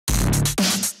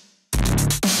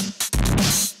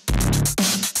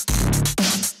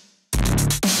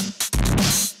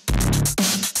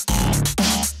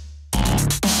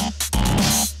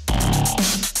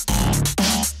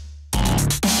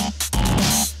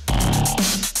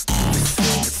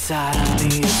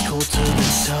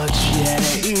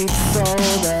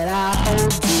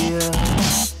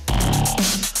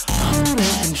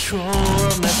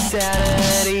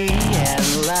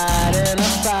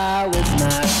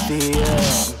fear,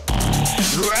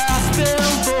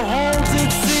 grasping for hold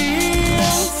it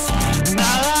seems.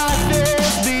 My life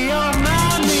is beyond my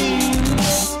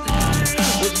means,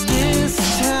 but this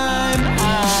time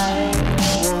I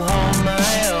will hold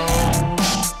my own.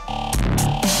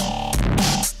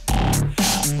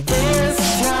 This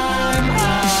time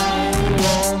I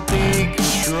won't be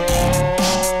controlled.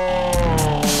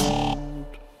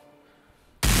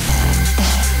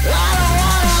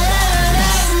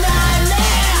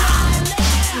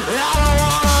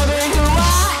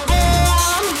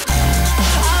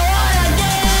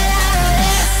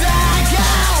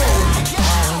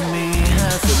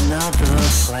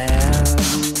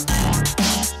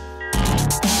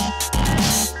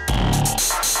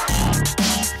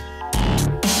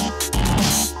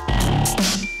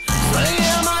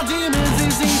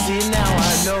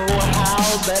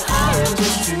 But I am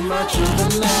just too much of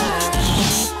a match.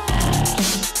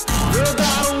 The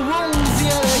battle wounds,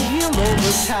 yeah, they heal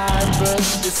over time, but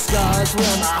the scars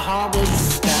where my heart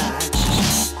was